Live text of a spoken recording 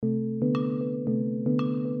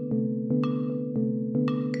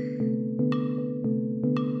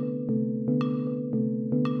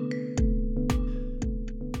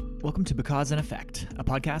The Cause and Effect, a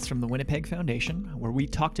podcast from the Winnipeg Foundation, where we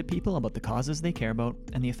talk to people about the causes they care about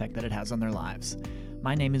and the effect that it has on their lives.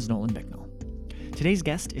 My name is Nolan Bicknell. Today's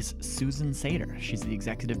guest is Susan Sater. She's the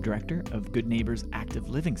Executive Director of Good Neighbors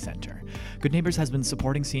Active Living Centre. Good Neighbors has been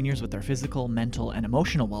supporting seniors with their physical, mental, and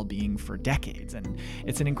emotional well-being for decades, and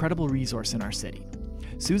it's an incredible resource in our city.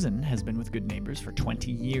 Susan has been with Good Neighbors for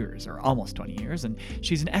 20 years, or almost 20 years, and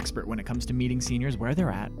she's an expert when it comes to meeting seniors where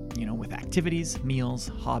they're at, with activities, meals,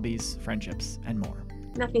 hobbies, friendships, and more.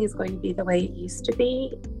 Nothing is going to be the way it used to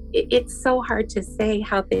be. It's so hard to say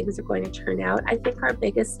how things are going to turn out. I think our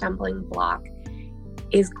biggest stumbling block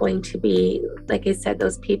is going to be, like I said,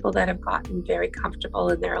 those people that have gotten very comfortable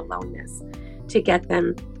in their aloneness, to get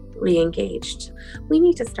them re-engaged. We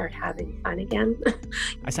need to start having fun again.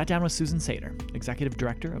 I sat down with Susan Sater, Executive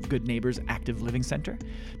Director of Good Neighbors Active Living Centre,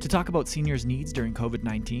 to talk about seniors' needs during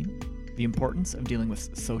COVID-19, the importance of dealing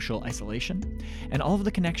with social isolation, and all of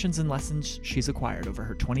the connections and lessons she's acquired over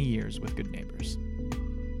her 20 years with Good Neighbors.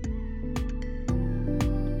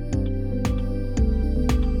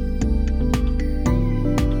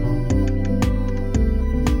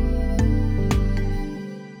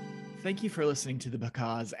 Thank you for listening to the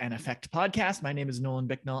Cause and Effect podcast. My name is Nolan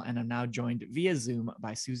Bicknell, and I'm now joined via Zoom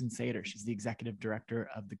by Susan Sater. She's the Executive Director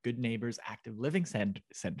of the Good Neighbors Active Living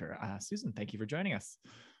Centre. Susan, thank you for joining us.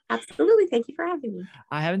 Absolutely. Thank you for having me.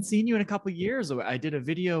 I haven't seen you in a couple of years. I did a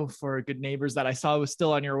video for Good Neighbors that I saw was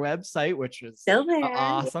still on your website, which is still there.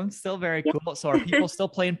 Awesome. Still very cool. So are people still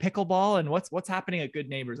playing pickleball, and what's happening at Good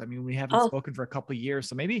Neighbors? I mean, we haven't spoken for a couple of years,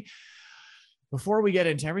 so maybe before we get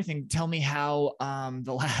into everything, tell me how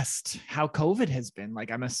COVID has been. Like,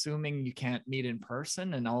 I'm assuming you can't meet in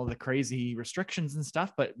person and all the crazy restrictions and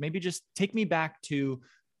stuff, but maybe just take me back to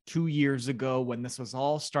 2 years ago when this was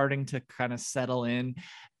all starting to kind of settle in,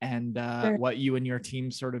 and Sure. What you and your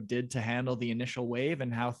team sort of did to handle the initial wave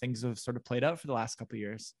and how things have sort of played out for the last couple of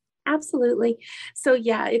years. Absolutely. So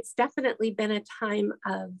yeah, it's definitely been a time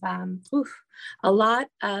of a lot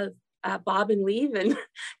of bob and weave and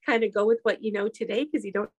kind of go with what you know today, because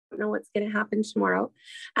you don't know what's going to happen tomorrow.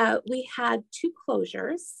 We had 2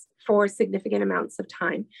 closures for significant amounts of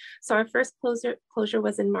time. So our first closure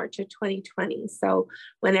was in March of 2020. So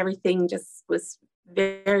when everything just was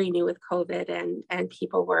very new with COVID, and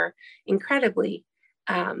people were incredibly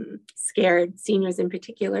scared, seniors in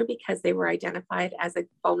particular, because they were identified as a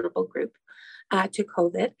vulnerable group to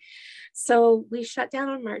COVID. So we shut down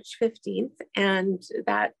on March 15th, and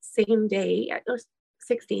that same day,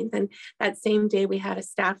 16th, and that same day we had a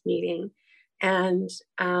staff meeting, and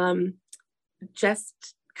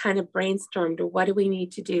just kind of brainstormed, what do we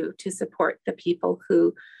need to do to support the people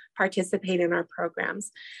who participate in our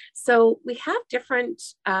programs. So we have different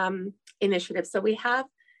initiatives. So we have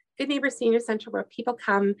Good Neighbors Senior Center, where people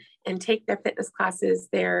come and take their fitness classes,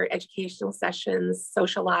 their educational sessions,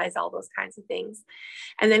 socialize, all those kinds of things.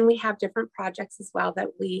 And then we have different projects as well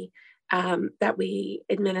that we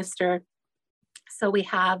administer. So we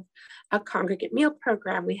have a congregate meal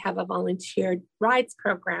program, we have a volunteered rides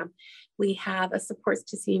program, we have a supports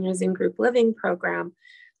to seniors in group living program,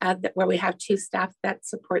 where we have 2 staff that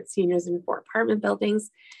support seniors in 4 apartment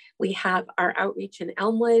buildings. We have our outreach in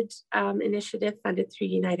Elmwood initiative funded through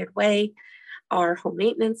United Way, our home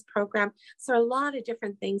maintenance program. So a lot of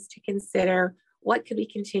different things to consider. What could we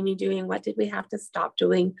continue doing? What did we have to stop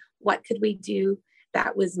doing? What could we do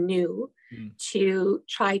that was new to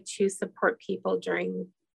try to support people during,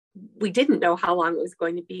 we didn't know how long it was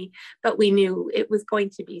going to be, but we knew it was going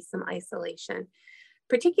to be some isolation,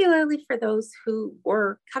 particularly for those who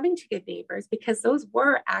were coming to Good Neighbors, because those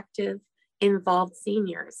were active, involved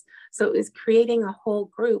seniors. So it was creating a whole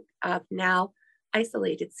group of now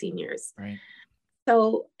isolated seniors. Right.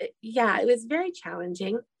 So yeah, it was very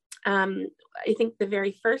challenging. I think the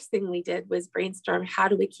very first thing we did was brainstorm, how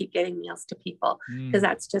do we keep getting meals to people? Because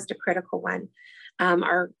that's just a critical one.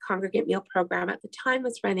 Our congregate meal program at the time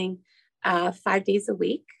was running 5 days a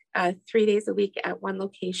week, 3 days a week at one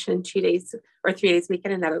location, 3 days a week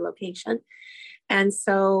at another location. And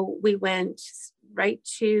so we went right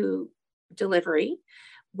to delivery.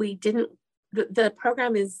 The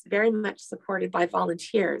program is very much supported by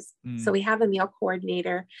volunteers. So we have a meal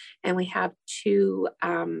coordinator, and we have 2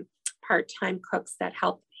 part-time cooks that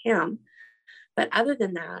help him. But other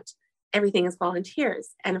than that, everything is volunteers.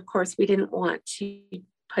 And of course, we didn't want to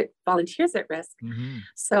put volunteers at risk.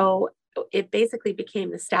 So it basically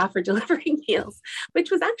became the staff are delivering meals,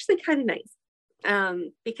 which was actually kind of nice.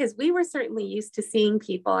 because we were certainly used to seeing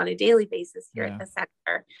people on a daily basis here Yeah. at the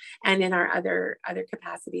center and in our other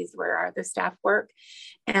capacities where our other staff work.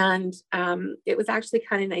 And it was actually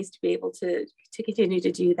kind of nice to be able to continue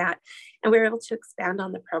to do that. And we were able to expand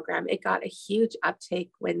on the program. It got a huge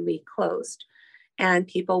uptake when we closed, and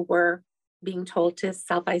people were being told to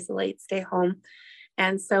self-isolate, stay home.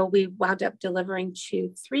 And so we wound up delivering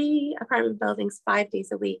to 3 apartment buildings 5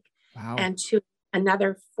 days a week. Wow. And to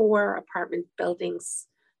another 4 apartment buildings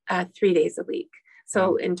 3 days a week.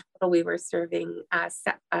 So Wow. in total, we were serving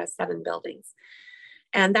 7 buildings.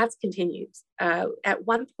 And that's continued. At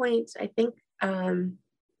one point, I think,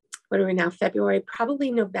 what are we now, February,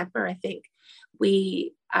 probably November, I think,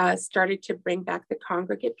 we started to bring back the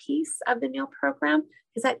congregate piece of the meal program,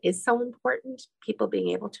 because that is so important, people being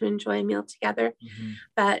able to enjoy a meal together. Mm-hmm.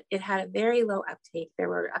 But it had a very low uptake. There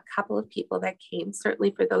were a couple of people that came.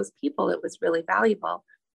 Certainly for those people, it was really valuable.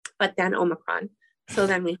 But then Omicron. So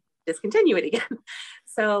then we discontinue it again.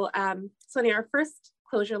 So our first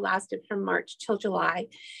closure lasted from March till July.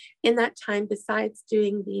 In that time, besides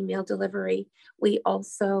doing the meal delivery, we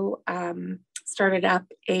also started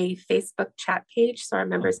up a Facebook chat page so our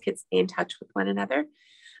members could stay in touch with one another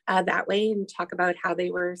that way and talk about how they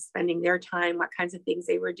were spending their time, what kinds of things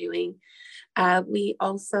they were doing. We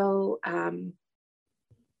also, I'm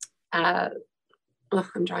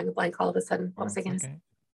drawing a blank all of a sudden. What was I going to say?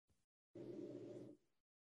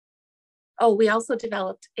 Oh, we also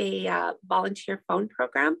developed a volunteer phone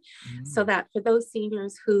program so that for those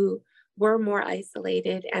seniors who were more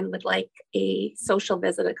isolated and would like a social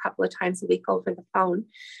visit a couple of times a week over the phone,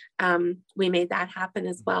 we made that happen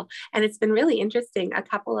as well. And it's been really interesting. A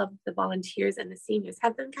couple of the volunteers and the seniors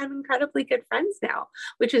have become incredibly good friends now,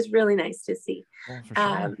 which is really nice to see. Oh, for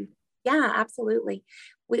sure. Yeah, absolutely.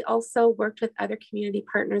 We also worked with other community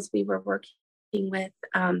partners. We were working with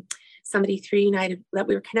somebody through United, that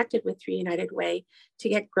we were connected with through United Way, to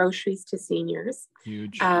get groceries to seniors.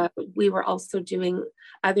 Huge. We were also doing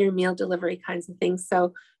other meal delivery kinds of things.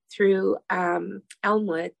 So through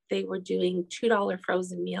Elmwood, they were doing $2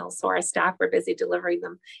 frozen meals. So our staff were busy delivering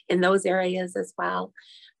them in those areas as well.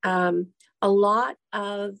 A lot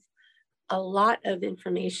of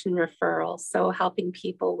information referrals. So helping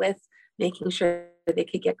people with making sure they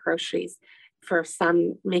could get groceries. For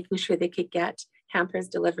some, making sure they could get hampers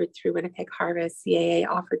delivered through Winnipeg Harvest. CAA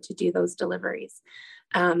offered to do those deliveries.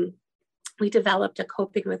 We developed a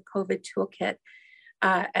coping with COVID toolkit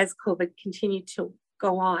as COVID continued to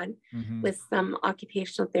go on with some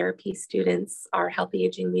occupational therapy students, our Healthy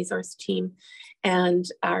Aging Resource Team, and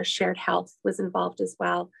our Shared Health was involved as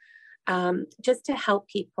well. Just to help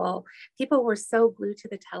people. People were so glued to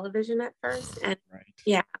the television at first, and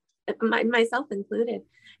yeah, myself included.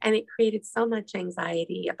 And it created so much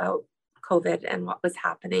anxiety about COVID and what was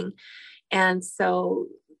happening. And so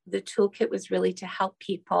the toolkit was really to help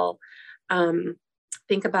people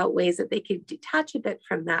think about ways that they could detach a bit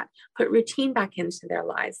from that, put routine back into their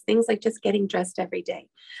lives. Things like just getting dressed every day,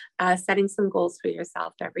 setting some goals for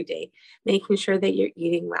yourself every day, making sure that you're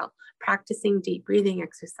eating well, practicing deep breathing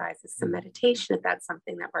exercises, some meditation if that's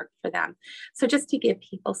something that worked for them. So just to give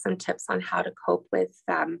people some tips on how to cope with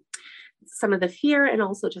some of the fear and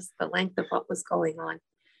also just the length of what was going on.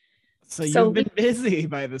 So you've been busy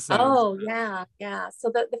by the sound. Oh, yeah.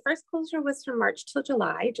 So the first closure was from March till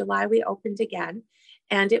July. July, we opened again,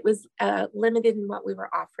 and it was limited in what we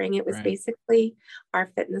were offering. It was basically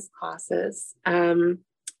our fitness classes.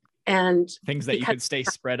 And things that you could stay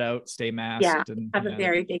spread out, stay masked. Yeah, and have a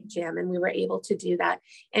very big gym, and we were able to do that.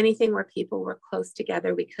 Anything where people were close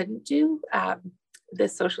together, we couldn't do. The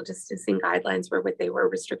social distancing guidelines were what they were,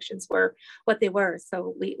 restrictions were what they were.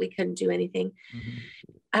 So we couldn't do anything.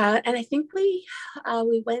 And I think we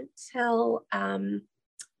went till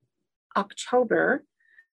October,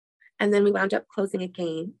 and then we wound up closing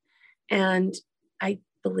again. And I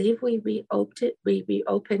believe we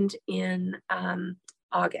reopened in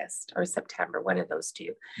August or September, one of those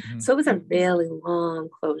two. So it was a really long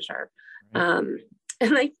closure. And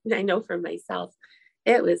I know for myself,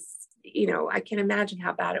 it was, I can imagine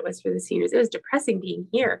how bad it was for the seniors. It was depressing being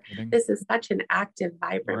here. This is such an active,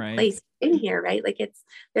 vibrant place in here, right? Like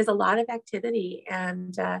there's a lot of activity,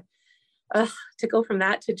 and to go from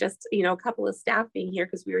that to just, a couple of staff being here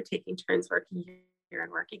because we were taking turns working here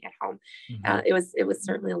and working at home. It was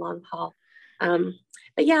certainly a long haul.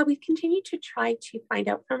 But yeah, we've continued to try to find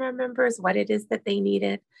out from our members what it is that they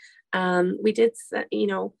needed. We did,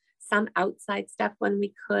 some outside stuff when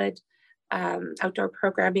we could, outdoor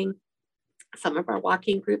programming. Some of our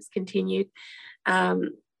walking groups continued.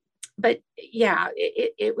 But yeah,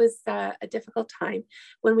 it was a difficult time.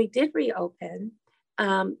 When we did reopen,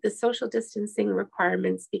 the social distancing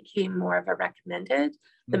requirements became more of a recommended.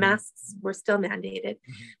 The masks were still mandated.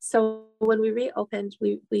 So when we reopened,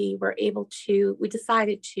 we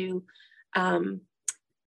decided to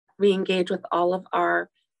re-engage with all of our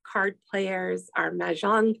card players, our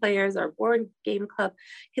Mahjong players, our board game club,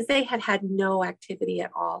 because they had no activity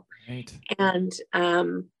at all. Right. And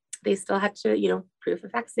they still had to, proof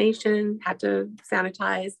of vaccination, had to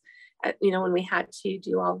sanitize. When we had to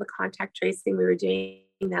do all the contact tracing, we were doing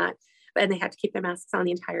that. And they had to keep their masks on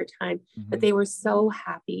the entire time. But they were so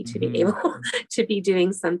happy to be able to be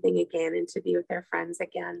doing something again and to be with their friends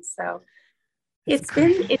again. So it's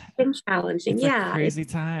been challenging. It's a crazy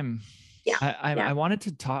time. Yeah. I wanted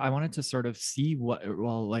to sort of see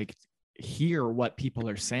hear what people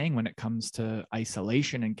are saying when it comes to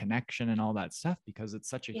isolation and connection and all that stuff, because it's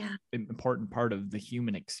such an important part of the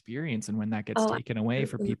human experience. And when that gets taken away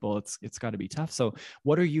for people, it's got to be tough. So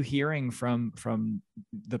what are you hearing from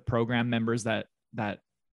the program members that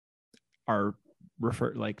are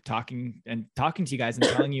talking to you guys and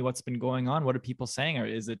telling you what's been going on? What are people saying? Or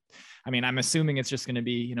is it, I'm assuming it's just going to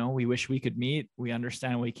be, we wish we could meet. We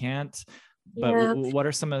understand we can't. But what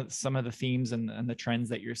are some of the themes and the trends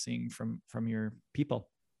that you're seeing from your people?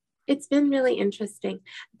 It's been really interesting.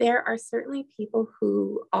 There are certainly people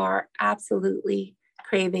who are absolutely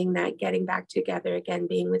craving that getting back together again,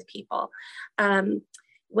 being with people.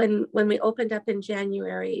 When we opened up in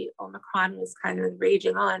January, Omicron was kind of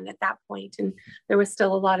raging on at that point, and there was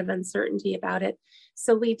still a lot of uncertainty about it.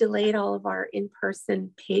 So we delayed all of our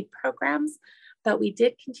in-person paid programs, but we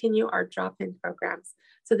did continue our drop-in programs.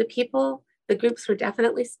 So the groups were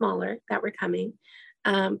definitely smaller that were coming,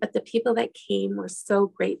 but the people that came were so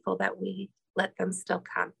grateful that we let them still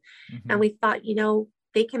come. And we thought,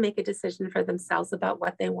 they can make a decision for themselves about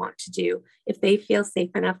what they want to do. If they feel safe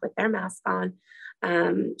enough with their mask on,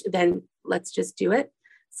 then let's just do it.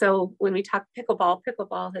 So when we talk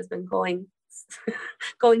pickleball has been going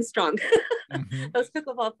strong. Those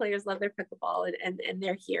pickleball players love their pickleball and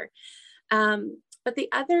they're here. But the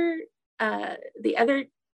other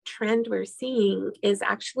trend we're seeing is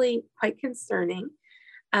actually quite concerning.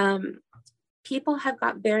 People have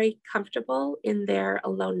got very comfortable in their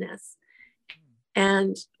aloneness,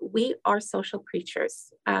 and we are social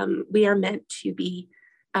creatures. We are meant to be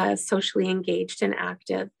socially engaged and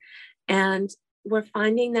active, and we're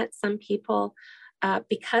finding that some people,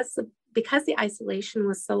 because the isolation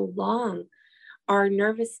was so long, are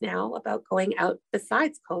nervous now about going out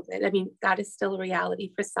besides COVID. That is still a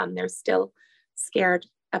reality for some. They're still scared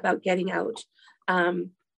about getting out.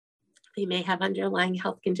 They may have underlying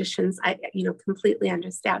health conditions. I completely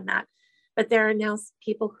understand that. But there are now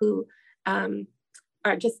people who are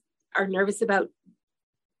nervous about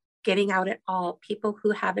getting out at all. People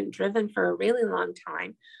who haven't driven for a really long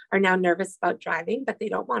time are now nervous about driving, but they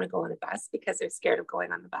don't want to go on a bus because they're scared of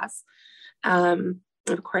going on the bus.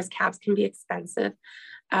 Of course, cabs can be expensive.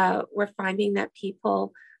 We're finding that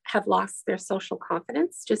people have lost their social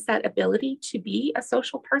confidence, just that ability to be a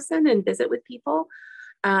social person and visit with people.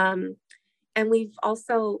 And we've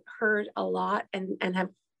also heard a lot and have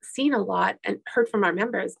seen a lot and heard from our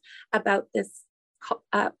members about this,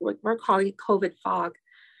 what we're calling COVID fog.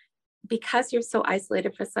 Because you're so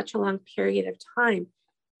isolated for such a long period of time,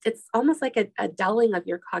 it's almost like a dulling of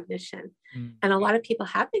your cognition. And a lot of people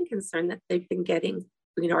have been concerned that they've been getting,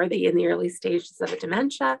 are they in the early stages of a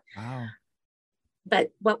dementia? Wow.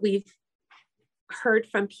 But what we've heard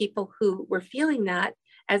from people who were feeling that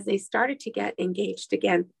as they started to get engaged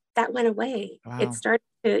again, that went away. Wow. It started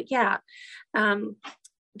to,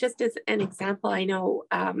 just as an example, I know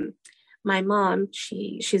my mom,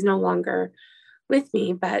 she's no longer with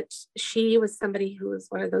me, but she was somebody who was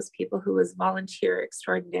one of those people who was volunteer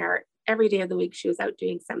extraordinaire. Every day of the week, she was out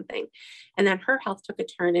doing something. And then her health took a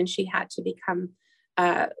turn and she had to become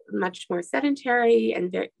much more sedentary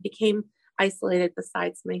and became isolated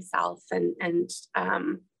besides myself and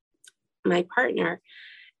my partner.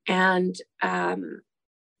 And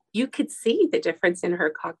you could see the difference in her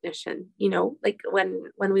cognition, like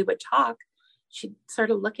when we would talk, she'd sort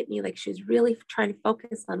of look at me like she was really trying to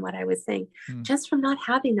focus on what I was saying, just from not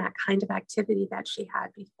having that kind of activity that she had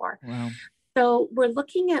before. Wow. So we're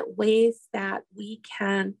looking at ways that we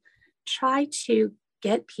can try to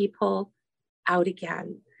get people out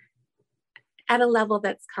again at a level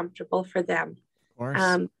that's comfortable for them. Of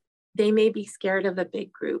course. They may be scared of a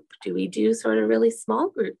big group. Do we do sort of really small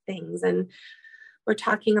group things? And we're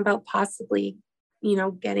talking about possibly,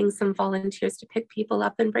 getting some volunteers to pick people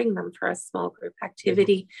up and bring them for a small group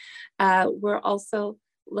activity. We're also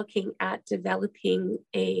looking at developing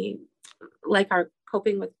our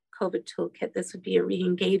coping with COVID toolkit. This would be a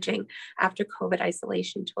re-engaging after COVID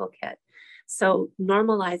isolation toolkit. So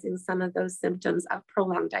normalizing some of those symptoms of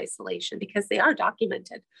prolonged isolation, because they are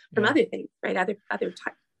documented from other things, right? Other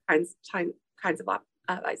kinds of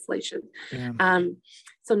isolation. Yeah.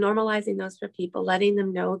 So normalizing those for people, letting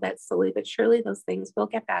them know that slowly but surely those things will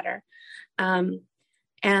get better. And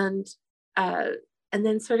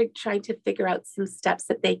then sort of trying to figure out some steps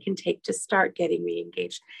that they can take to start getting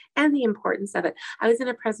re-engaged and the importance of it. I was in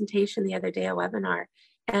a presentation the other day, a webinar,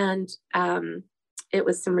 and it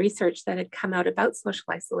was some research that had come out about social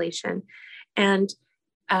isolation. And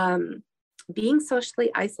being socially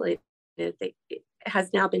isolated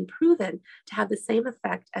has now been proven to have the same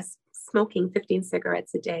effect as smoking 15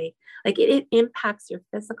 cigarettes a day. Like it impacts your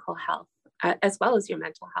physical health as well as your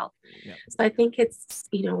mental health. Yeah. So I think it's,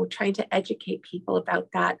 trying to educate people about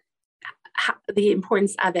that, the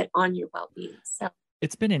importance of it on your well-being. So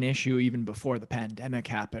it's been an issue even before the pandemic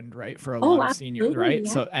happened, right? For a lot of seniors, right?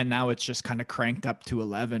 Yeah. So, and now it's just kind of cranked up to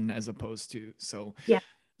 11 as opposed to, so, yeah.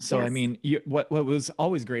 So, Yes. I mean, what was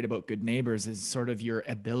always great about Good Neighbors is sort of your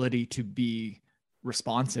ability to be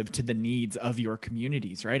responsive to the needs of your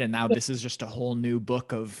communities, right? And now this is just a whole new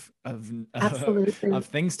book of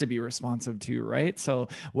things to be responsive to, right? So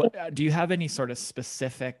what do you have any sort of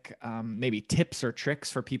specific maybe tips or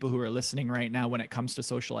tricks for people who are listening right now when it comes to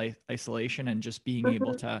social isolation and just being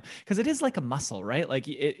able to, because it is like a muscle, right? Like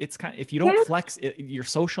it's kind of, if you don't flex your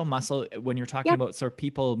social muscle when you're talking about sort of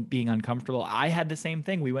people being uncomfortable. I had the same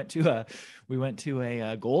thing. We went to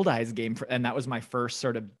a Gold Eyes game and that was my first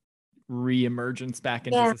sort of re-emergence back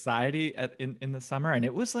into society in the summer, and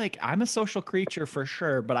it was like, I'm a social creature for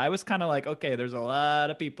sure, but I was kind of like, okay, there's a lot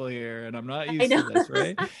of people here and I'm not used to this,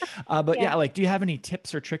 right? But like, do you have any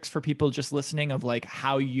tips or tricks for people just listening of like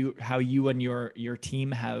how you and your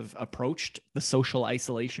team have approached the social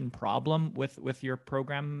isolation problem with your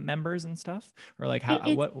program members and stuff, or like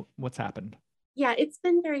what's happened? Yeah, it's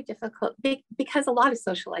been very difficult because a lot of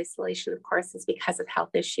social isolation, of course, is because of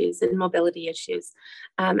health issues and mobility issues,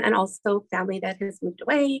 and also family that has moved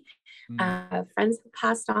away, friends have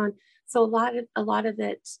passed on. So a lot of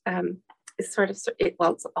it is sort of,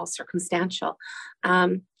 it's all circumstantial,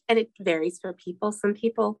 and it varies for people. Some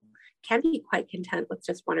people can be quite content with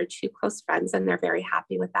just one or two close friends, and they're very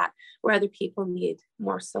happy with that, where other people need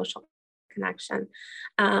more social connection.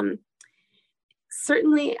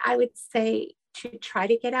 Certainly, I would say to try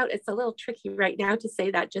to get out. It's a little tricky right now to say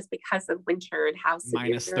that just because of winter and how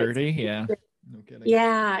minus 30. Yeah. No kidding.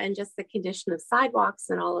 Yeah. And just the condition of sidewalks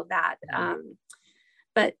and all of that.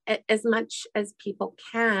 But as much as people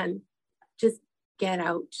can, just get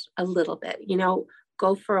out a little bit,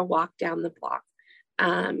 go for a walk down the block,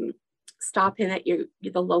 stop in at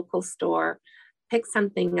the local store, pick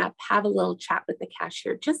something up, have a little chat with the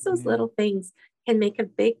cashier. Just those little things can make a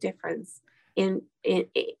big difference in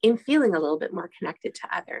feeling a little bit more connected to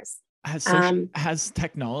others. Has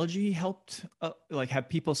technology helped? Like, have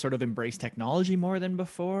people sort of embraced technology more than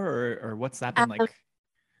before, or what's that been like?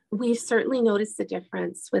 We've certainly noticed the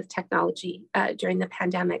difference with technology during the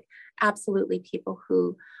pandemic. Absolutely, people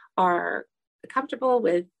who are comfortable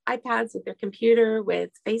with iPads, with their computer,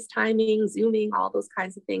 with FaceTiming, Zooming, all those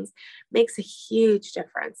kinds of things makes a huge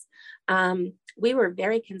difference. We were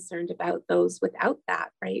very concerned about those without that,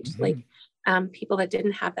 right? Like people that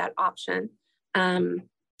didn't have that option.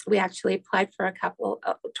 We actually applied for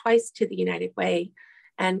twice to the United Way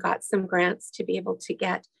and got some grants to be able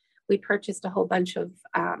to we purchased a whole bunch of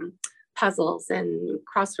puzzles and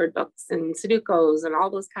crossword books and Sudokus and all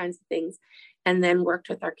those kinds of things, and then worked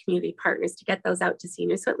with our community partners to get those out to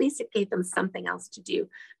seniors. So at least it gave them something else to do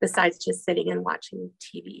besides just sitting and watching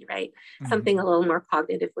TV, right? Something a little more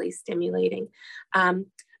cognitively stimulating.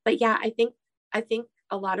 But yeah, I think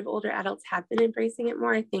a lot of older adults have been embracing it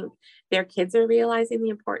more. I think their kids are realizing the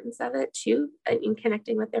importance of it too, in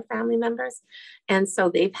connecting with their family members. And so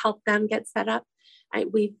they've helped them get set up.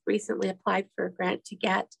 We've recently applied for a grant to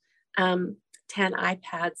get 10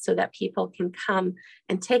 iPads so that people can come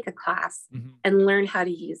and take a class and learn how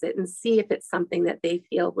to use it and see if it's something that they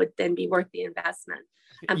feel would then be worth the investment.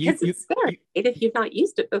 Because it's scary if you've not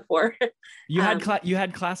used it before. You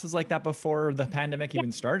had classes like that before the pandemic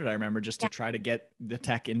even started, I remember, just to try to get the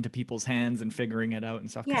tech into people's hands and figuring it out and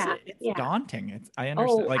stuff. Because it's daunting. I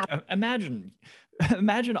understand.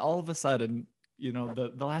 Imagine all of a sudden,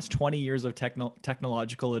 the last 20 years of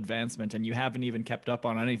technological advancement, and you haven't even kept up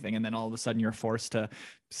on anything, and then all of a sudden you're forced to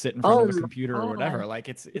sit in front of a computer or whatever. Like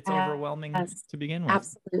it's overwhelming to begin with.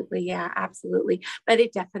 Absolutely. Yeah, absolutely. But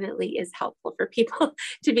it definitely is helpful for people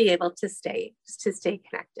to be able to stay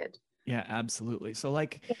connected. Yeah, absolutely. So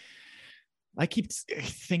like, I keep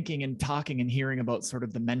thinking and talking and hearing about sort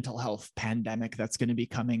of the mental health pandemic that's going to be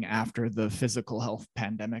coming after the physical health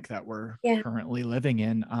pandemic that we're currently living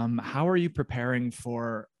in. How are you preparing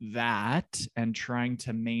for that and trying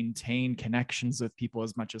to maintain connections with people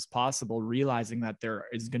as much as possible, realizing that there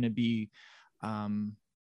is going to be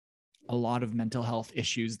a lot of mental health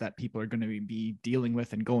issues that people are going to be dealing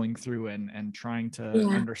with and going through and trying to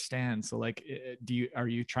understand. So like, are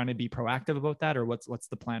you trying to be proactive about that, or what's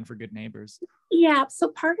the plan for Good Neighbors? Yeah. So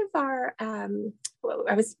part of our,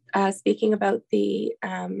 I was speaking about the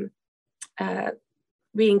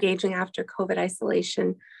re-engaging after COVID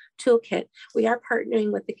isolation toolkit. We are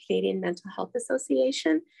partnering with the Canadian Mental Health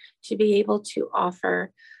Association to be able to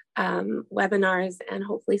offer webinars and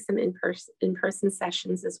hopefully some in-person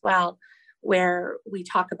sessions as well, where we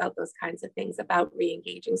talk about those kinds of things about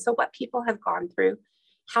re-engaging. So what people have gone through,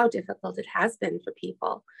 how difficult it has been for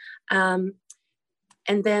people. And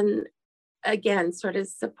then again, sort of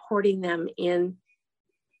supporting them in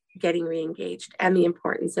getting re-engaged and the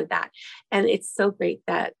importance of that. And it's so great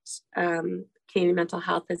that Canadian Mental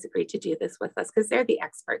Health has agreed to do this with us because they're the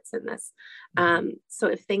experts in this. So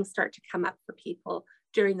if things start to come up for people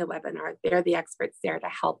during the webinar, they're the experts there to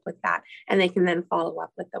help with that. And they can then follow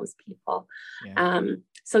up with those people.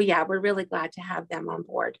 So yeah, we're really glad to have them on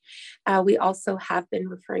board. We also have been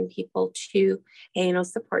referring people to A&O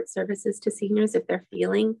support services to seniors if they're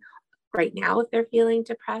feeling right now, if they're feeling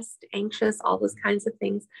depressed, anxious, all those kinds of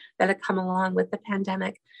things that have come along with the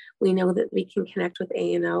pandemic. We know that we can connect with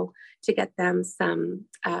A&O to get them some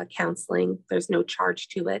counseling. There's no charge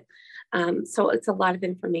to it. So it's a lot of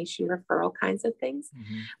information referral kinds of things.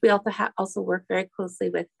 We also work very closely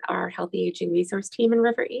with our Healthy Aging Resource Team in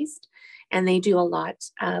River East, and they do a lot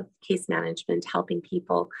of case management, helping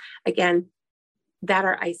people, again, that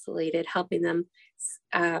are isolated, helping them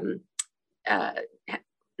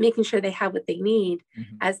making sure they have what they need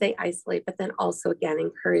as they isolate, but then also, again,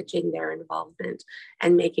 encouraging their involvement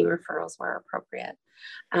and making referrals where appropriate.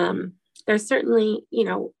 There's certainly,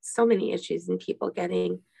 so many issues in people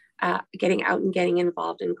getting out and getting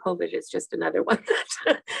involved in COVID is just another one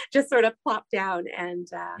that just sort of plopped down and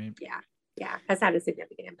has had a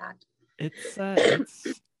significant impact.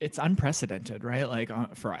 It's unprecedented, right? Like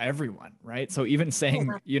for everyone, right? So even saying,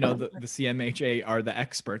 the CMHA are the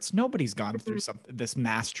experts, nobody's gone through this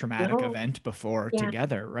mass traumatic event before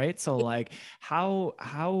together, right? So like,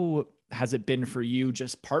 how has it been for you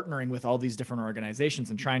just partnering with all these different organizations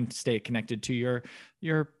and trying to stay connected to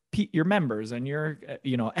your members and your,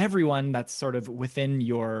 everyone that's sort of within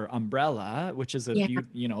your umbrella, which is a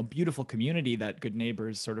beautiful community that Good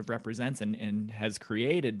Neighbors sort of represents and has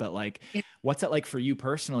created. But like, what's it like for you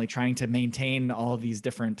personally, trying to maintain all of these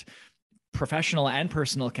different professional and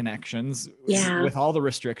personal connections with all the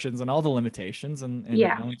restrictions and all the limitations and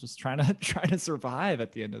just trying to survive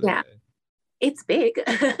at the end of the day? It's big.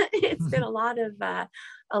 It's been a lot of,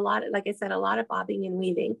 like I said, a lot of bobbing and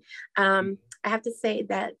weaving. I have to say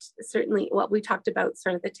that certainly what we talked about,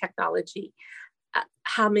 sort of the technology,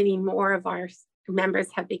 how many more of our members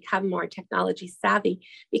have become more technology savvy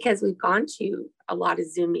because we've gone to a lot of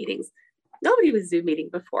Zoom meetings. Nobody was Zoom meeting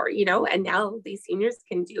before, and now these seniors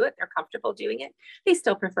can do it. They're comfortable doing it. They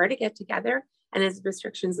still prefer to get together. And as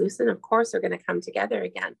restrictions loosen, of course, they're going to come together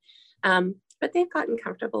again. But they've gotten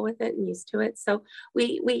comfortable with it and used to it. So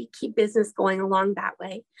we keep business going along that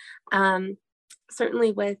way.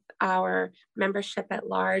 Certainly with our membership at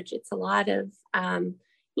large, it's a lot of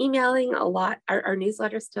emailing, our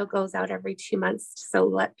newsletter still goes out every 2 months. So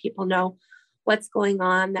let people know what's going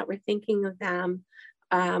on, that we're thinking of them.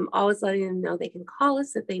 Always letting them know they can call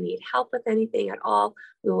us if they need help with anything at all.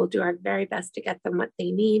 We will do our very best to get them what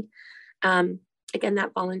they need. Again,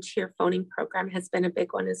 that volunteer phoning program has been a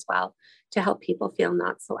big one as well to help people feel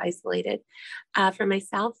not so isolated. For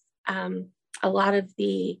myself, a lot of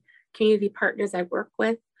the community partners I work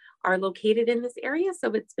with are located in this area,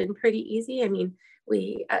 so it's been pretty easy. I mean,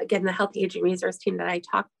 again, the Healthy Aging Resource Team that I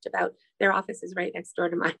talked about, their office is right next door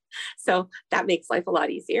to mine. So that makes life a lot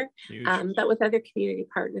easier. But with other community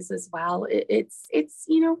partners as well, it's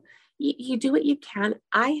you do what you can.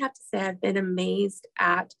 I have to say, I've been amazed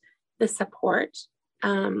at the support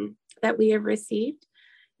that we have received.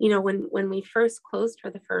 When we first closed for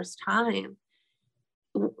the first time,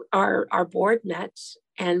 our board met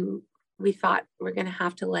and we thought we're going to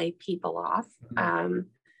have to lay people off.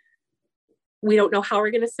 We don't know how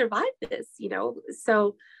we're going to survive this,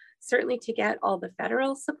 so certainly to get all the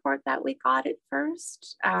federal support that we got at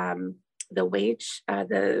first, the wage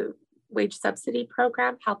subsidy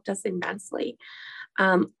program helped us immensely.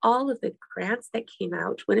 All of the grants that came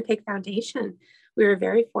out, Winnipeg Foundation we were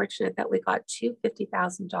very fortunate that we got two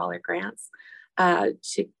 $50,000 grants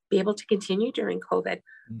to be able to continue during COVID.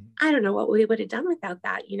 I don't know what we would have done without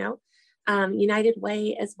that, you know. United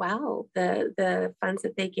Way as well, the funds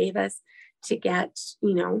that they gave us to get,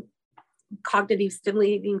 you know, cognitive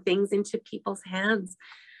stimulating things into people's hands.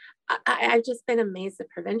 I've just been amazed at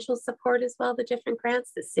provincial support as well, the different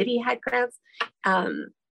grants, the city had grants.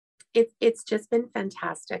 It's just been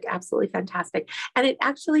fantastic, absolutely fantastic. And it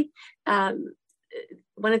actually,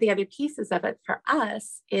 one of the other pieces of it for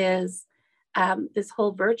us is this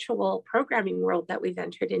whole virtual programming world that we've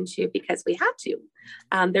entered into because we had to.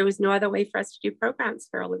 There was no other way for us to do programs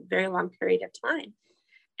for a very long period of time.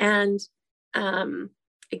 And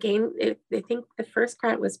again, I think the first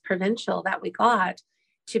grant was provincial that we got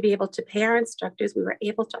to be able to pay our instructors. We were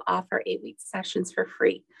able to offer 8-week sessions for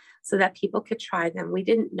free so that people could try them. We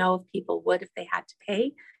didn't know if people would if they had to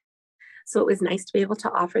pay. So it was nice to be able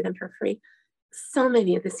to offer them for free. So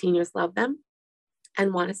many of the seniors love them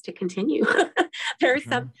and want us to continue. There are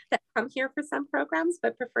some that come here for some programs,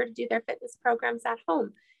 but prefer to do their fitness programs at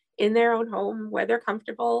home, in their own home, where they're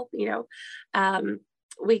comfortable. You know,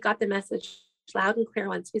 we got the message loud and clear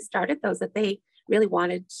once we started those that they really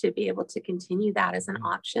wanted to be able to continue that as an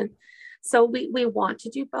option. So we want to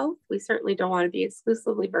do both. We certainly don't want to be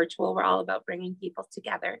exclusively virtual. We're all about bringing people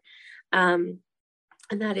together. And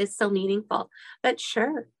that is so meaningful. But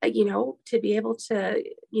sure, you know, to be able to,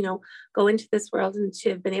 you know, go into this world and to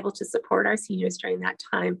have been able to support our seniors during that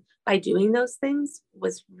time by doing those things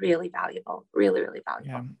was really valuable, really, really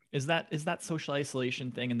valuable. Yeah. Is that social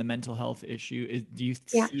isolation thing and the mental health issue, do you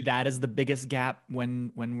see that as the biggest gap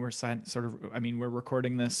when we're sort of, I mean, we're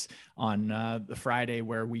recording this on the Friday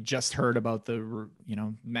where we just heard about the, you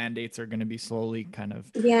know, mandates are going to be slowly kind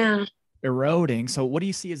of eroding. So what do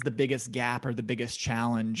you see as the biggest gap or the biggest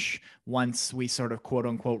challenge once we sort of quote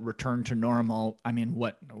unquote return to normal? I mean,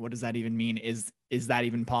 what does that even mean? Is that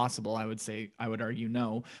even possible? I would argue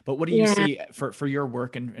no. But what do you see for your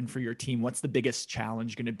work and for your team? What's the biggest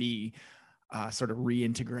challenge going to be sort of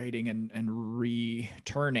reintegrating and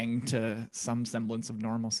returning to some semblance of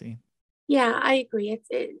normalcy? Yeah, I agree.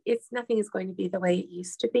 It's nothing is going to be the way it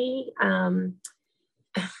used to be.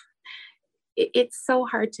 It's so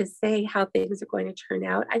hard to say how things are going to turn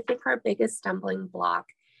out. I think our biggest stumbling block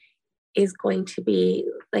is going to be,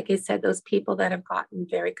 like I said, those people that have gotten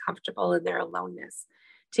very comfortable in their aloneness,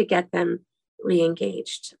 to get them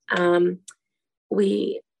re-engaged.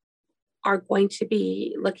 We are going to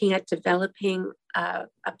be looking at developing a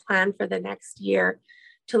plan for the next year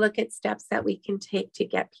to look at steps that we can take to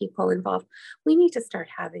get people involved. We need to start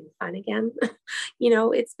having fun again. You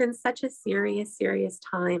know, it's been such a serious, serious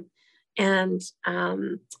time. And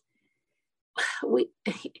we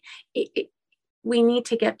need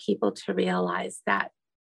to get people to realize that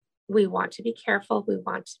we want to be careful, we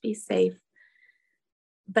want to be safe,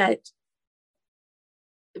 but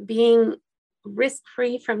being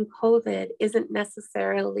risk-free from COVID isn't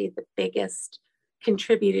necessarily the biggest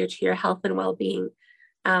contributor to your health and well-being,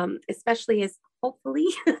 especially as hopefully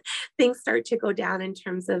things start to go down in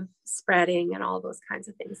terms of spreading and all those kinds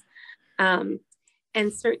of things.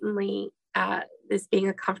 And certainly this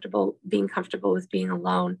being comfortable with being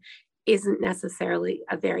alone isn't necessarily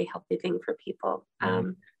a very healthy thing for people.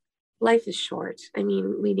 Life is short. I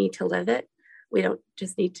mean, we need to live it. We don't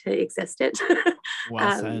just need to exist it.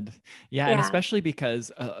 Well said. Yeah. And especially because,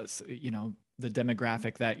 you know, the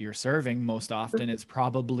demographic that you're serving most often is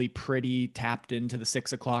probably pretty tapped into the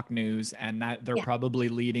 6 o'clock news, and that they're probably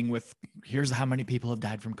leading with, here's how many people have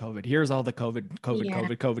died from COVID. Here's all the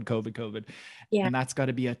COVID. Yeah. And that's got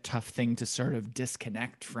to be a tough thing to sort of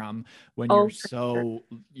disconnect from when you're so,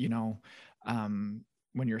 you know,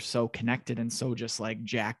 when you're so connected and so just like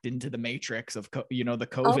jacked into the matrix of, you know, the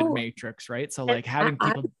COVID matrix, right? So like having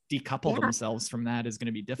people decouple themselves from that is going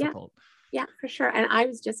to be difficult. Yeah, for sure. And I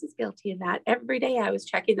was just as guilty of that. Every day I was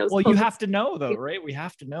checking those. Well, you have to know though, right? We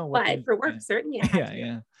have to know. But for work, certainly I had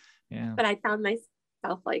to. Yeah. But I found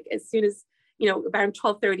myself like, as soon as, you know, around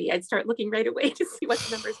 12:30, I'd start looking right away to see what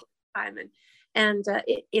the numbers were at the time. And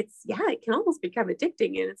it can almost become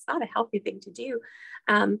addicting, and it's not a healthy thing to do.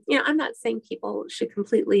 You know, I'm not saying people should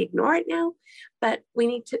completely ignore it now, but we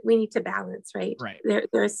need to balance, right?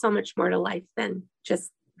 There is so much more to life than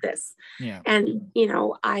just this. Yeah. And, you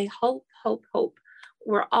know, I hope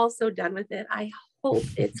we're also done with it. I hope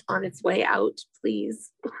it's on its way out,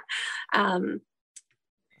 please. So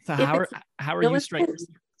how are you striking?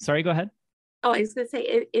 Sorry, go ahead. Oh, I was going to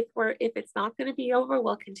say, if it's not going to be over,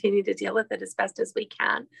 we'll continue to deal with it as best as we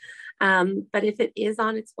can. But if it is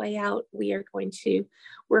on its way out, we are going to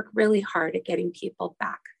work really hard at getting people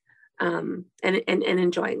back and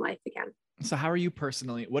enjoying life again. So how are you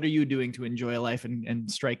personally? What are you doing to enjoy life and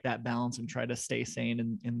strike that balance and try to stay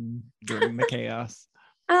sane in during the chaos?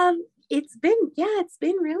 It's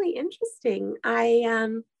been really interesting.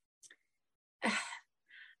 I'm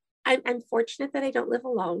fortunate that I don't live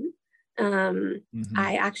alone. Mm-hmm.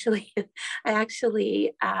 I actually, I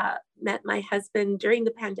actually met my husband during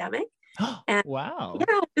the pandemic, and Wow.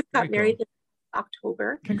 yeah, just Very got married cool. in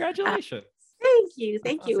October. Uh, Congratulations. Thank you, That's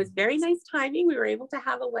thank you. It was awesome. very nice timing. We were able to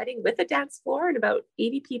have a wedding with a dance floor and about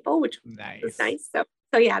 80 people, which was Nice. nice.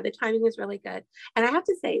 So yeah, the timing was really good. And I have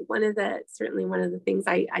to say, certainly one of the things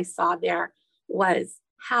I saw there was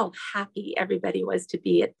how happy everybody was to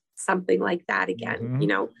be at something like that again.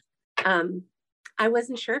 Mm-hmm. Um, I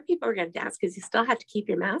wasn't sure if people were going to dance because you still have to keep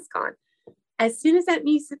your mask on. As soon as that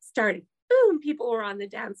music started, boom, people were on the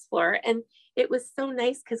dance floor. And it was so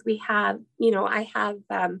nice because I have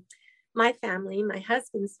my family, my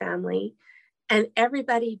husband's family, and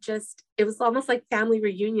everybody it was almost like family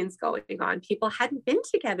reunions going on. People hadn't been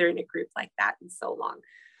together in a group like that in so long.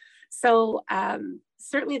 So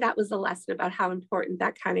certainly that was a lesson about how important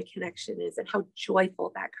that kind of connection is and how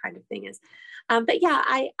joyful that kind of thing is. But yeah,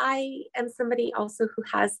 I am somebody also who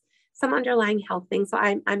has some underlying health things. So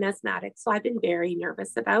I'm asthmatic. So I've been very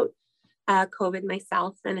nervous about COVID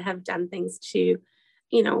myself and have done things to,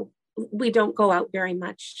 you know, we don't go out very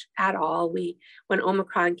much at all. When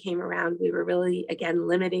Omicron came around, we were really, again,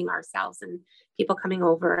 limiting ourselves and people coming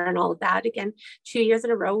over and all of that. Again, 2 years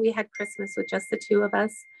in a row, we had Christmas with just the two of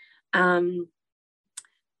us. Um,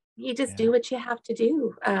 you just Yeah. do what you have to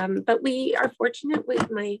do. But we are fortunate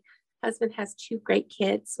my husband has two great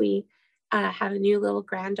kids. We have a new little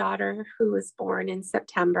granddaughter who was born in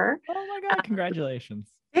September. Oh my God,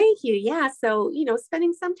 congratulations. Thank you. Yeah. So,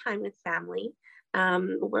 spending some time with family.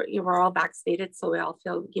 We're all vaccinated, so we all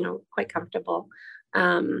feel, quite comfortable.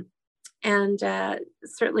 And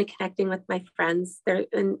certainly connecting with my friends there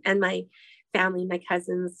and my family, my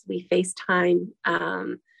cousins, we FaceTime.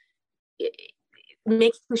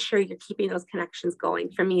 Making sure you're keeping those connections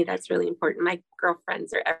going. For me, that's really important. My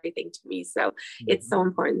girlfriends are everything to me. So it's so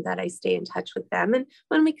important that I stay in touch with them. And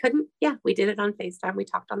when we couldn't, yeah, we did it on FaceTime. We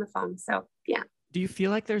talked on the phone. So yeah. Do you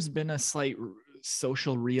feel like there's been a slight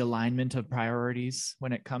social realignment of priorities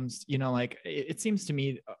when it comes, like it seems to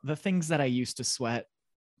me the things that I used to sweat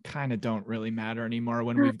kind of don't really matter anymore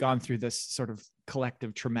when we've gone through this sort of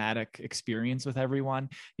collective traumatic experience with everyone.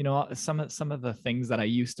 Some of the things that I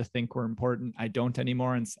used to think were important, I don't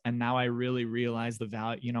anymore. And now I really realize the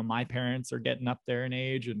value. My parents are getting up there in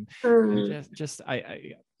age, and I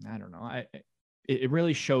don't know. It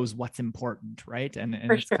really shows what's important, right? And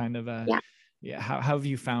For it's sure. kind of a, Yeah. yeah. How have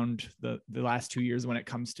you found the last 2 years when it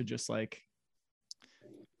comes to just like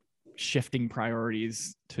shifting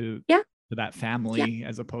priorities to that family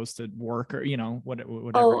as opposed to work or whatever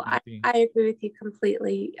it might be? I agree with you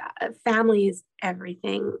completely. Family is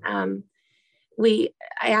everything. I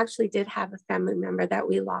actually did have a family member that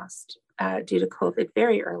we lost due to COVID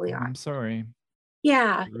very early on. I'm sorry.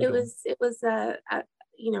 Yeah, Brutal. it was a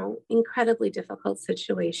incredibly difficult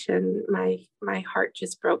situation. My heart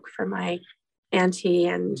just broke for my auntie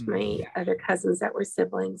and my other cousins that were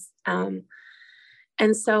siblings. And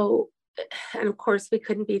of course we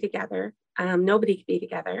couldn't be together. Nobody could be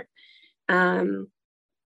together. And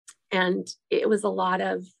it was a lot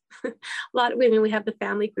of we have the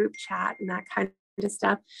family group chat and that kind of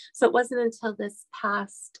stuff. So it wasn't until this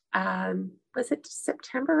past, was it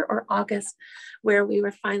September or August, where we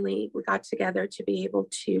got together to be able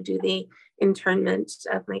to do the internment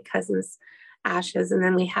of my cousin's ashes. And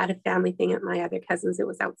then we had a family thing at my other cousins. It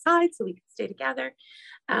was outside, so we could stay together.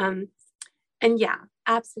 And yeah,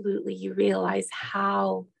 absolutely. You realize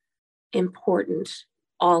how important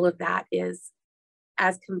all of that is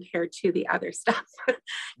as compared to the other stuff.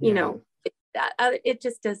 It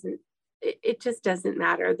just doesn't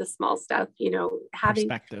matter, the small stuff.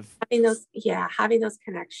 Having those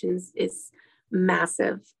connections is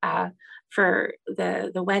massive. For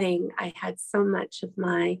the wedding, I had so much of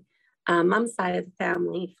my mom's side of the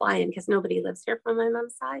family fly in because nobody lives here from my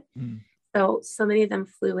mom's side. So many of them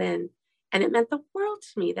flew in, and it meant the world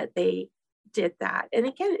to me that they did that. And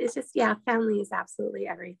again, it's just, family is absolutely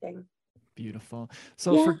everything. Beautiful.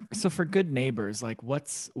 So for Good Neighbors, like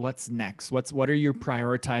what's next? What are you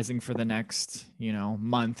prioritizing for the next,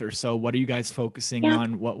 month or so? What are you guys focusing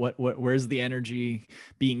on? Where's the energy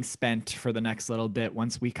being spent for the next little bit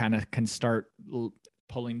once we kind of can start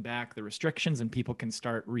pulling back the restrictions and people can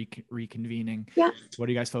start reconvening? What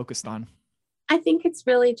are you guys focused on? I think it's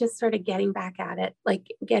really just sort of getting back at it, like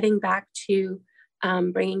getting back to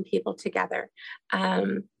bringing people together.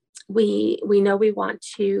 We know we want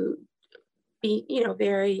to be,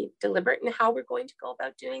 very deliberate in how we're going to go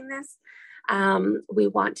about doing this. We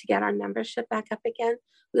want to get our membership back up again.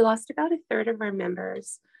 We lost about a third of our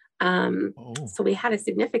members. So we had a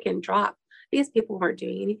significant drop because people weren't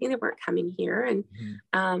doing anything, they weren't coming here. And,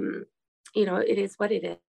 it is what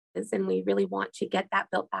it is. And we really want to get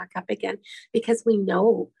that built back up again because we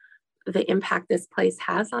know the impact this place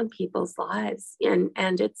has on people's lives.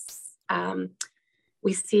 And it's,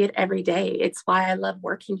 we see it every day. It's why I love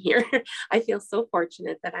working here. I feel so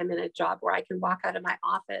fortunate that I'm in a job where I can walk out of my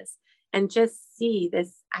office and just see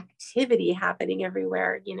this activity happening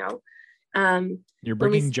everywhere, You're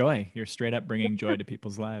bringing joy. You're straight up bringing joy to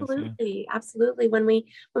people's lives. Absolutely. Yeah. Absolutely. When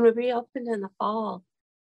we reopened in the fall,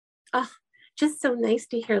 just so nice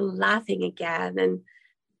to hear laughing again and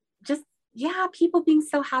just, people being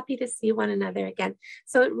so happy to see one another again.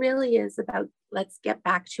 So it really is about, let's get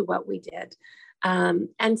back to what we did,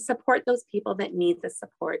 and support those people that need the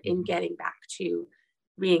support in getting back to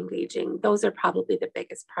re-engaging. Those are probably the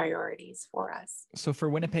biggest priorities for us. So for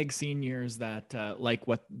Winnipeg seniors that like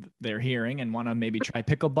what they're hearing and want to maybe try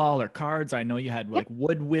pickleball or cards, I know you had like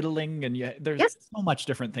wood whittling and there's so much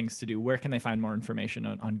different things to do. Where can they find more information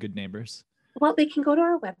on Good Neighbors? Well, they can go to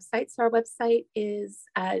our website. So our website is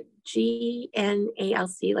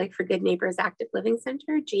GNALC, like for Good Neighbors Active Living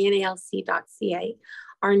Center, gnalc.ca.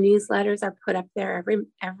 Our newsletters are put up there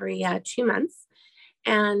every 2 months.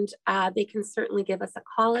 And they can certainly give us a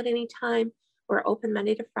call at any time. We're open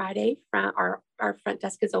Monday to Friday. Our front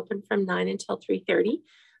desk is open from 9 until 3:30.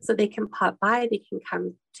 So they can pop by, they can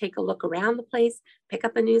come take a look around the place, pick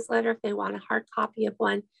up a newsletter if they want a hard copy of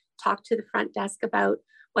one, talk to the front desk about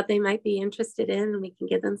what they might be interested in, and we can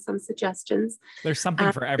give them some suggestions. There's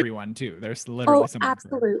something for everyone too. There's literally something.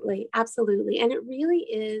 Absolutely. Absolutely. And it really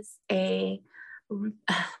is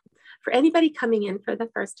for anybody coming in for the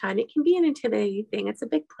first time, it can be an intimidating thing. It's a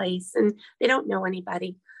big place and they don't know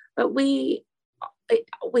anybody, but we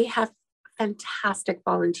have fantastic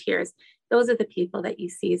volunteers. Those are the people that you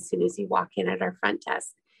see as soon as you walk in at our front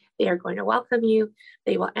desk. They are going to welcome you.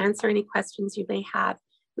 They will answer any questions you may have.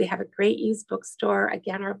 We have a great used bookstore.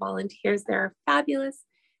 Again, our volunteers, they're fabulous.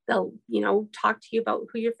 They'll, talk to you about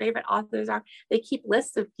who your favorite authors are. They keep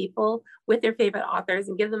lists of people with their favorite authors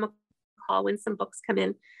and give them a call when some books come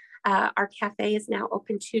in. Our cafe is now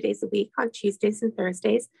open 2 days a week on Tuesdays and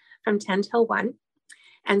Thursdays from 10 till 1.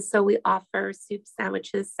 And so we offer soup,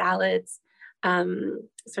 sandwiches, salads,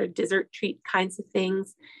 sort of dessert treat kinds of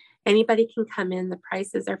things. Anybody can come in. The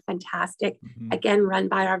prices are fantastic. Again, run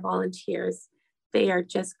by our volunteers. They are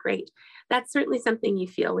just great. That's certainly something you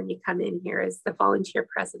feel when you come in here is the volunteer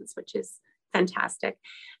presence, which is fantastic.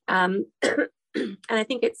 And I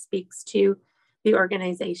think it speaks to the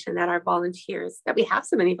organization that our volunteers, that we have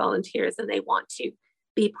so many volunteers and they want to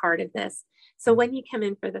be part of this. So when you come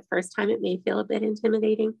in for the first time, it may feel a bit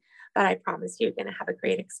intimidating, but I promise you're going to have a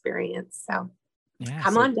great experience. So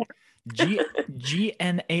come on down.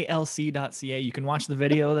 GNALC.ca. You can watch the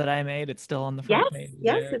video that I made. It's still on the front page.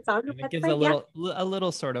 Yes, it's on the website. It gives a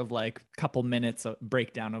little sort of like couple minutes of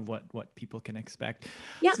breakdown of what people can expect.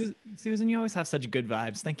 Yeah. Susan, you always have such good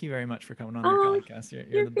vibes. Thank you very much for coming on our podcast.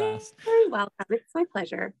 You're the best. Very welcome. It's my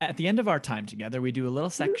pleasure. At the end of our time together, we do a little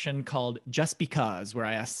section called Just Because, where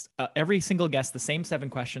I ask every single guest the same 7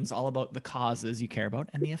 questions all about the causes you care about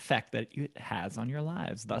and the effect that it has on your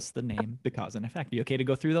lives. Thus the name, The Cause and Effect. Are you okay to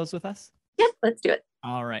go through those with us? Yes, let's do it.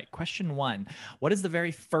 All right. Question 1. What is the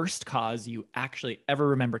very first cause you actually ever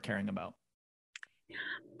remember caring about?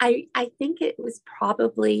 I think it was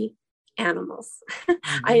probably animals.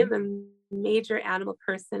 I am a major animal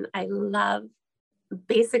person. I love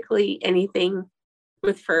basically anything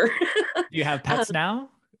with fur. Do you have pets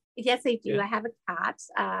now? Yes, I do. Yeah. I have a cat.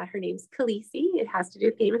 Her name's Khaleesi. It has to do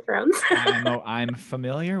with Game of Thrones. I'm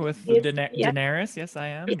familiar with Daenerys. Yes, I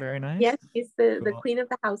am. Very nice. Yes, she's the queen of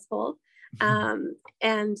the household. She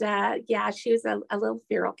was a little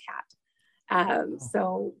feral cat.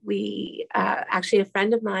 So we actually, a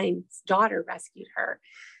friend of mine's daughter rescued her,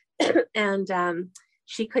 and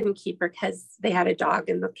she couldn't keep her because they had a dog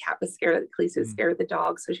and the cat was scared. Khaleesi was scared of the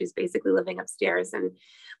dog. So she was basically living upstairs, and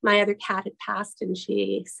my other cat had passed, and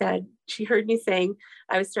she said, she heard me saying,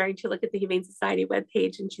 I was starting to look at the Humane Society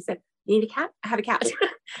webpage, and she said, you need a cat? I have a cat.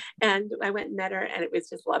 And I went and met her, and it was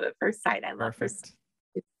just love at first sight. I love her. It's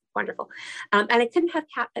wonderful. And I couldn't have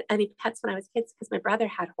any pets when I was kids because my brother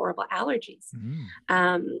had horrible allergies.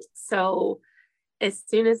 So as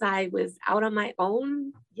soon as I was out on my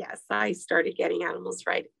own, yes, I started getting animals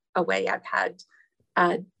right away. I've had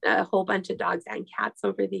a whole bunch of dogs and cats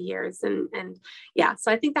over the years. And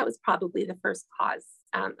so I think that was probably the first cause.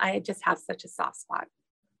 I just have such a soft spot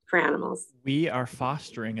for animals? We are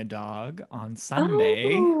fostering a dog on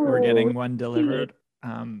Sunday. We're Oh, getting one sweet. delivered.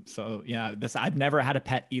 So yeah, I've never had a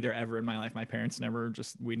pet either ever in my life. My parents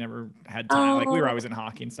we never had time. Like we were Oh, always in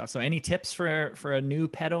hockey and stuff. So any tips for a new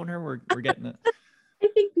pet owner? We're getting it. I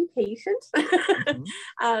think be patient.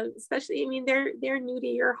 Mhm. Especially, I mean, they're new to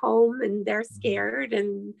your home and they're scared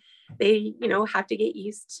and they, have to get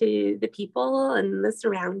used to the people and the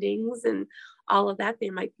surroundings and all of that.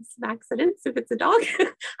 There might be some accidents if it's a dog.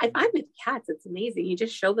 I find with cats, it's amazing. You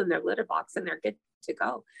just show them their litter box and they're good to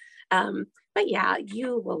go. But yeah,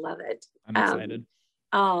 you will love it. I'm excited.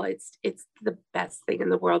 Oh, it's the best thing in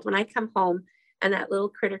the world. When I come home and that little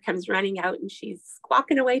critter comes running out and she's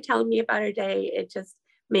squawking away, telling me about her day, it just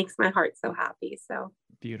makes my heart so happy. So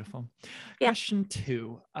Beautiful. yeah. Question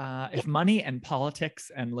 2. If money and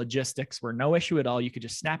politics and logistics were no issue at all, you could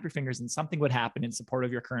just snap your fingers and something would happen in support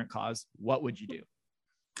of your current cause, what would you do?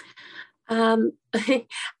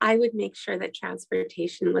 I would make sure that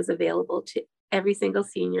transportation was available to every single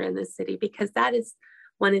senior in the city, because that is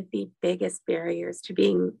one of the biggest barriers to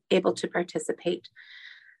being able to participate.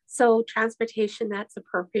 So transportation that's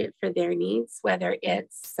appropriate for their needs, whether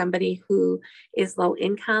it's somebody who is low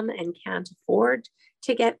income and can't afford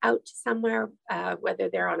to get out to somewhere, whether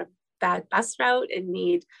they're on a bad bus route and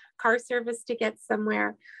need car service to get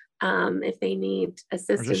somewhere, if they need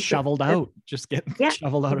assistance. Or just shoveled out, just getting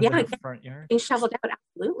shoveled out of their front yard. Being shoveled out,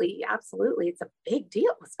 absolutely, absolutely. It's a big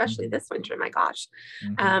deal, especially this winter, my gosh.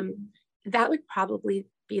 That would probably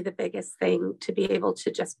be the biggest thing, to be able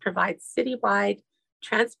to just provide citywide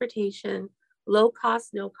transportation, low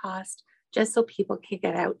cost, no cost, just so people can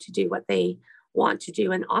get out to do what they want to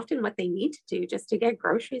do and often what they need to do just to get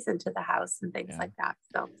groceries into the house and things like that.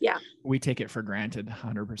 So yeah. We take it for granted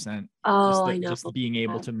 100%. Oh, I know. Just being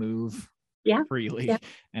able to move freely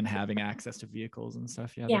and having access to vehicles and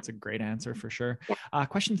stuff. Yeah, that's a great answer for sure.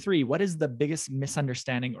 Question 3, what is the biggest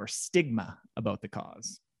misunderstanding or stigma about the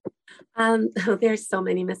cause? There's so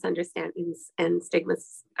many misunderstandings and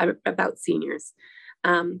stigmas about seniors.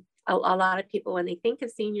 A lot of people, when they think of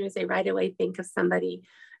seniors, they right away think of somebody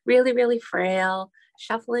really, really frail,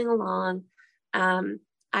 shuffling along.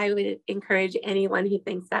 I would encourage anyone who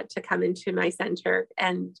thinks that to come into my center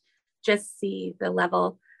and just see the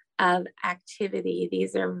level of activity.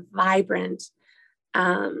 These are vibrant,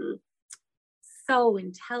 so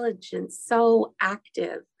intelligent, so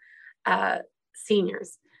active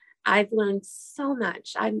seniors. I've learned so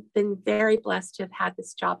much. I've been very blessed to have had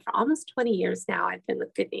this job for almost 20 years now. I've been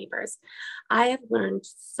with Good Neighbors. I have learned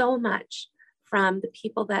so much from the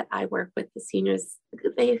people that I work with, the seniors.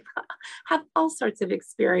 They have all sorts of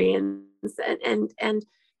experience, and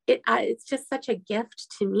it's just such a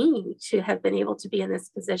gift to me to have been able to be in this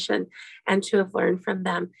position and to have learned from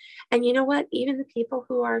them. And you know what? Even the people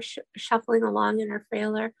who are shuffling along and are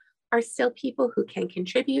frailer are still people who can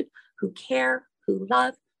contribute, who care, who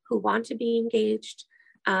love, who want to be engaged.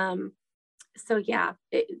 So yeah,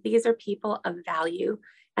 these are people of value,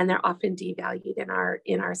 and they're often devalued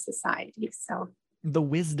in our society. So the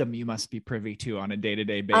wisdom you must be privy to on a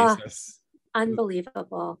day-to-day basis.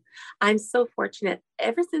 Unbelievable. I'm so fortunate.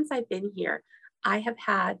 Ever since I've been here, I have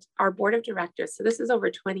had our board of directors, so this is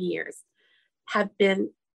over 20 years, have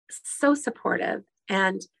been so supportive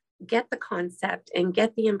and get the concept and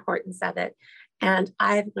get the importance of it. And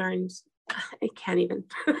I've learned, I can't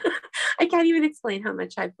even explain how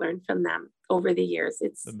much I've learned from them over the years.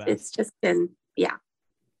 It's just been,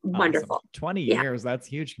 wonderful. Awesome. 20 years. That's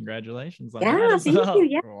huge. Congratulations on that. Thank you.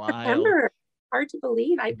 Yeah. Wild. Hard to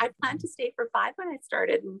believe. I planned to stay for 5 when I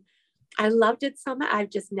started, and I loved it so much. I've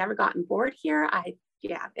just never gotten bored here.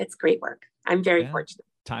 It's great work. I'm very fortunate.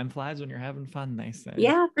 Time flies when you're having fun, they say.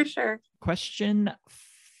 Yeah, for sure. Question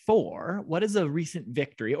 4, what is a recent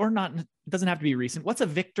victory, or not, it doesn't have to be recent. What's a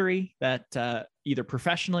victory that either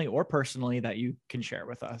professionally or personally that you can share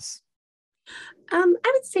with us? I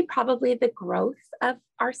would say probably the growth of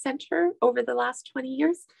our center over the last 20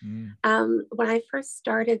 years. When I first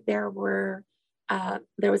started, there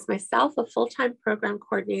was myself, a full-time program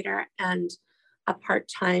coordinator, and a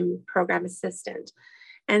part-time program assistant.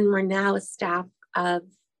 And we're now a staff of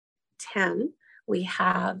 10. We've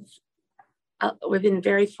been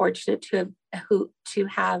very fortunate to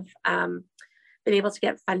have been able to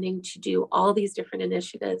get funding to do all these different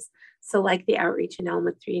initiatives. So like the outreach in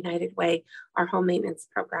Elmwood through United Way, our home maintenance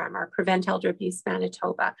program, our Prevent Elder Abuse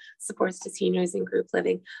Manitoba, supports to seniors in group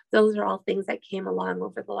living. Those are all things that came along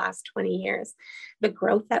over the last 20 years. The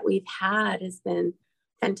growth that we've had has been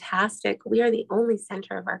fantastic. We are the only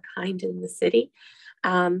center of our kind in the city.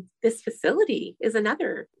 This facility is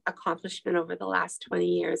another accomplishment over the last 20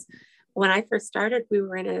 years. When I first started, we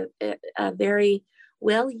were in a very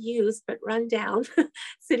well-used but run-down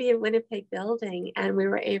City of Winnipeg building. And we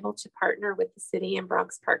were able to partner with the city and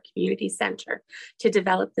Bronx Park Community Center to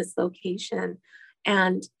develop this location.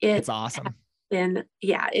 And it's awesome.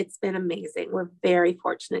 It's been amazing. We're very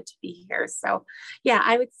fortunate to be here. So yeah,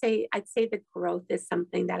 I'd say the growth is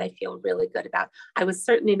something that I feel really good about. I was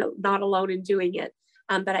certainly not alone in doing it,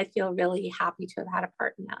 but I feel really happy to have had a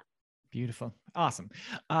part in that. Beautiful. Awesome.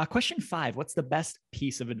 Question 5, what's the best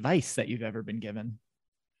piece of advice that you've ever been given?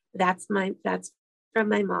 That's from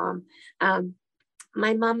my mom.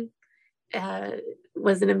 My mom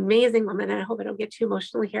was an amazing woman, and I hope I don't get too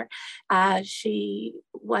emotional here. She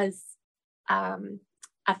was a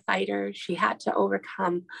fighter. She had to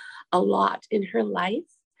overcome a lot in her life.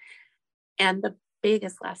 And the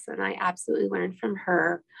biggest lesson I absolutely learned from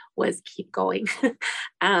her was keep going.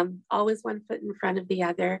 Always one foot in front of the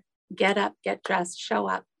other. Get up, get dressed, show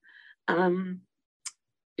up.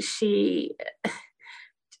 She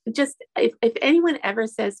just, if anyone ever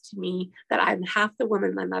says to me that I'm half the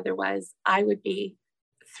woman my mother was, I would be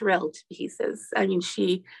thrilled to pieces. I mean,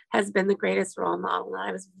 she has been the greatest role model, and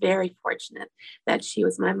I was very fortunate that she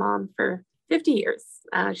was my mom for 50 years.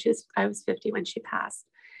 I was 50 when she passed.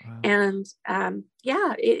 Wow. And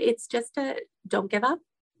it's just don't give up,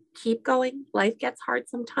 keep going. Life gets hard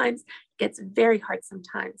sometimes, gets very hard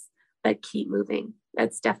sometimes, but keep moving.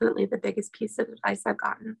 That's definitely the biggest piece of advice I've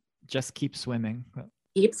gotten. Just keep swimming.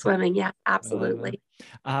 Keep swimming. Yeah, absolutely.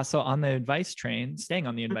 So on the advice train, staying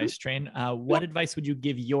on the advice train, what advice would you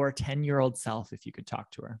give your 10-year-old self if you could talk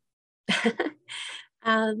to her?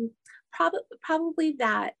 Probably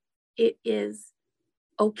that it is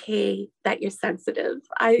okay that you're sensitive.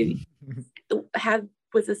 I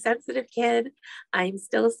was a sensitive kid. I'm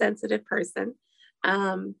still a sensitive person.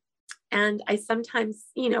 And I sometimes,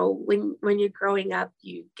 when you're growing up,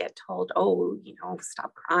 you get told,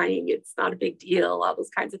 stop crying. It's not a big deal, all those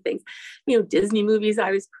kinds of things. Disney movies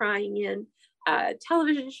I was crying in,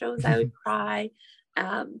 television shows I would cry.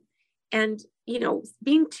 And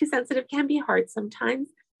being too sensitive can be hard sometimes,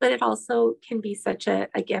 but it also can be such a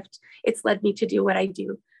gift. It's led me to do what I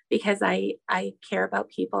do because I care about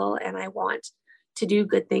people and I want to do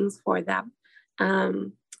good things for them.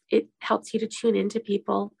 It helps you to tune into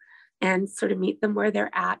people and sort of meet them where they're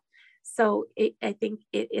at. So I think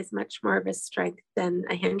it is much more of a strength than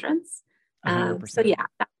a hindrance. So yeah,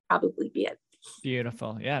 that would probably be it.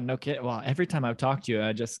 Beautiful. Yeah, no kidding. Well, every time I've talked to you,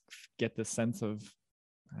 I just get this sense of,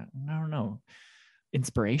 I don't know,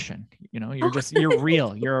 inspiration. You're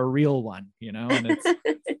real. You're a real one, and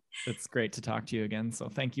it's great to talk to you again. So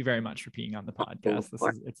thank you very much for being on the podcast.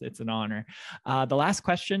 It's an honor. The last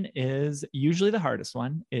question is usually the hardest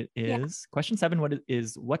one. It is question 7. What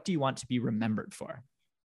do you want to be remembered for?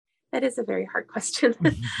 That is a very hard question.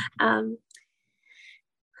 I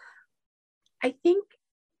think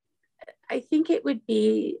it would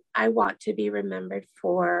be, I want to be remembered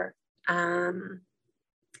for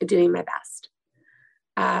doing my best.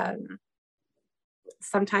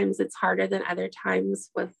 Sometimes it's harder than other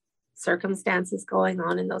times with circumstances going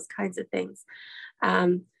on and those kinds of things.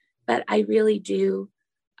 But I really do,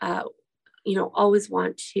 always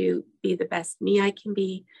want to be the best me I can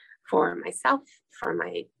be for myself, for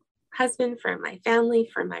my husband, for my family,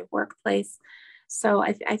 for my workplace. So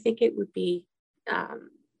I think it would be, that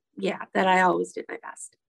I always did my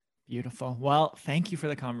best. Beautiful. Well, thank you for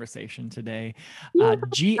the conversation today.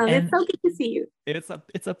 It's so good to see you.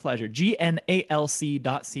 It's a pleasure.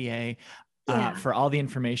 GNALC.ca for all the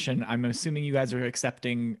information. I'm assuming you guys are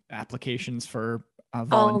accepting applications for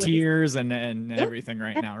volunteers and everything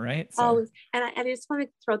right now, right? So. Always. And I just want to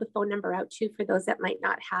throw the phone number out too for those that might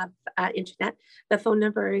not have internet. The phone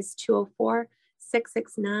number is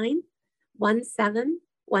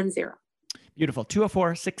 204-669-1710. Beautiful.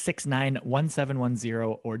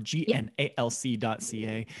 204-669-1710 or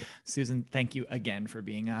GNALC.ca. Susan, thank you again for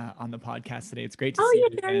being on the podcast today. It's great to see you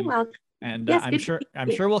again. Very welcome. And yes,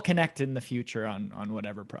 I'm sure we'll connect in the future on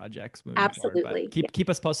whatever projects moving Absolutely. forward. But keep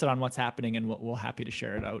us posted on what's happening, and we'll happy to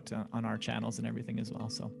share it out on our channels and everything as well.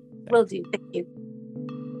 So will do. Thank you.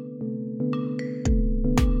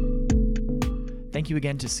 Thank you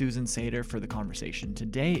again to Susan Sater for the conversation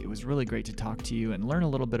today. It was really great to talk to you and learn a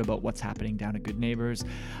little bit about what's happening down at Good Neighbors.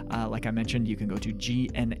 Like I mentioned, you can go to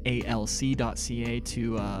GNALC.ca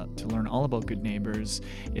to learn all about Good Neighbors.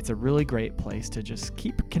 It's a really great place to just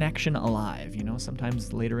keep connection alive.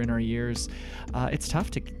 Sometimes later in our years, it's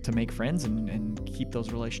tough to make friends and keep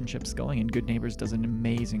those relationships going. And Good Neighbors does an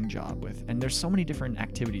amazing job with. And there's so many different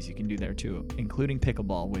activities you can do there too, including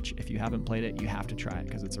pickleball, which if you haven't played it, you have to try it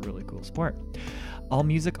because it's a really cool sport. All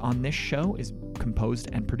music on this show is composed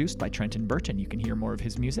and produced by Trenton Burton. You can hear more of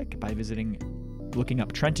his music by visiting looking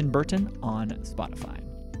up Trenton Burton on Spotify.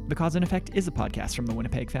 The Cause and Effect is a podcast from the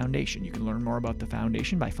Winnipeg Foundation. You can learn more about the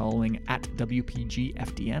foundation by following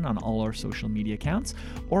 @WPGFDN on all our social media accounts,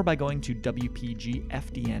 or by going to wpgfdn.org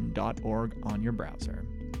on your browser.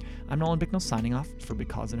 I'm Nolan Bicknell signing off for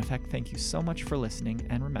Because and Effect. Thank you so much for listening,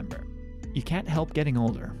 and remember, you can't help getting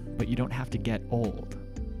older, but you don't have to get old.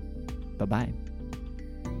 Bye-bye.